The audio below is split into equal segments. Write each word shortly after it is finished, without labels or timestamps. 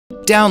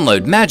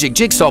Download Magic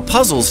Jigsaw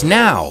Puzzles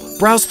now.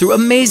 Browse through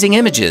amazing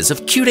images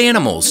of cute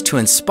animals to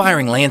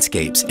inspiring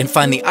landscapes and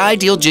find the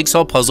ideal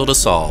jigsaw puzzle to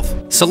solve.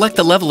 Select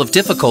the level of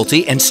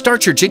difficulty and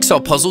start your jigsaw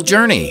puzzle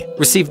journey.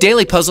 Receive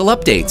daily puzzle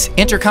updates,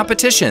 enter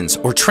competitions,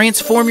 or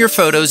transform your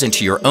photos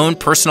into your own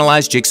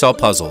personalized jigsaw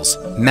puzzles.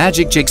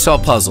 Magic Jigsaw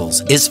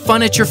Puzzles is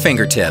fun at your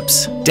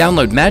fingertips.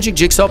 Download Magic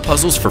Jigsaw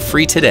Puzzles for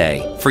free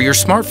today for your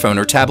smartphone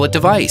or tablet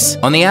device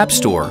on the App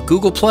Store,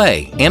 Google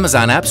Play,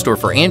 Amazon App Store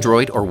for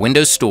Android, or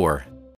Windows Store.